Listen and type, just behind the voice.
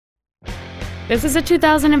This is a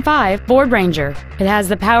 2005 Ford Ranger. It has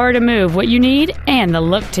the power to move what you need and the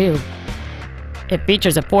look too. It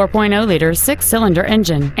features a 4.0-liter six-cylinder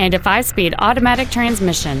engine and a 5-speed automatic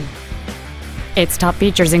transmission. Its top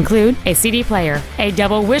features include a CD player, a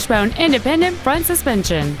double wishbone independent front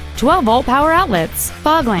suspension, 12-volt power outlets,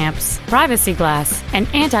 fog lamps, privacy glass, an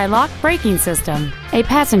anti-lock braking system, a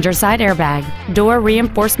passenger side airbag, door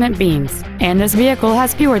reinforcement beams, and this vehicle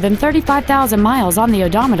has fewer than 35,000 miles on the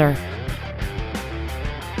odometer.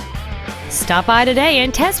 Stop by today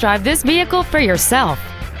and test drive this vehicle for yourself.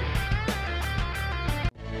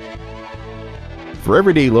 For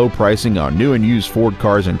everyday low pricing on new and used Ford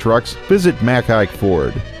cars and trucks, visit Mac Haik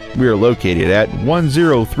Ford. We are located at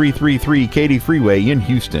 10333 Katy Freeway in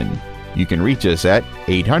Houston. You can reach us at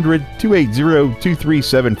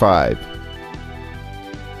 800-280-2375.